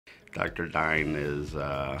Dr. Dine is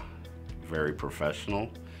very professional,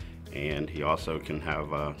 and he also can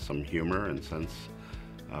have some humor and sense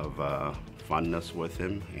of funness with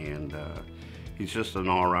him, and he's just an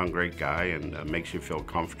all-around great guy, and makes you feel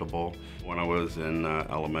comfortable. When I was in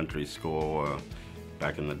elementary school,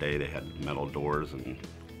 back in the day, they had metal doors, and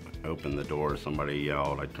opened the door, somebody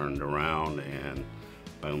yelled, I turned around, and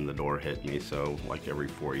boom, the door hit me. So like every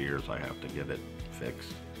 4 years, I have to get it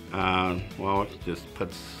fixed. Well, it just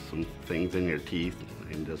puts some things in your teeth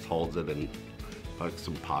and just holds it and puts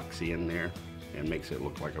some epoxy in there and makes it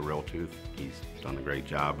look like a real tooth. He's done a great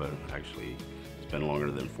job, but actually it's been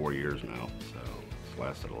longer than 4 years now, so it's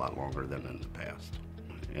lasted a lot longer than in the past.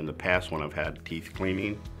 In the past, when I've had teeth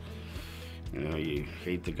cleaning, you know, you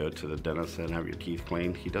hate to go to the dentist and have your teeth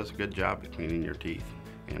cleaned. He does a good job of cleaning your teeth,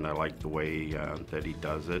 and I like the way that he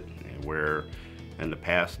does it. And where in the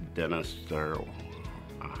past, dentists or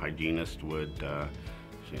a hygienist would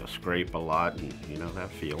you know, scrape a lot, and you know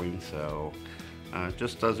that feeling. So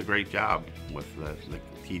just does a great job with the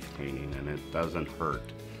teeth cleaning, and it doesn't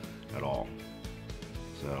hurt at all.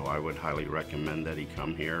 So I would highly recommend that he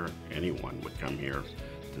come here. Anyone would come here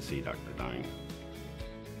to see Dr. Dine.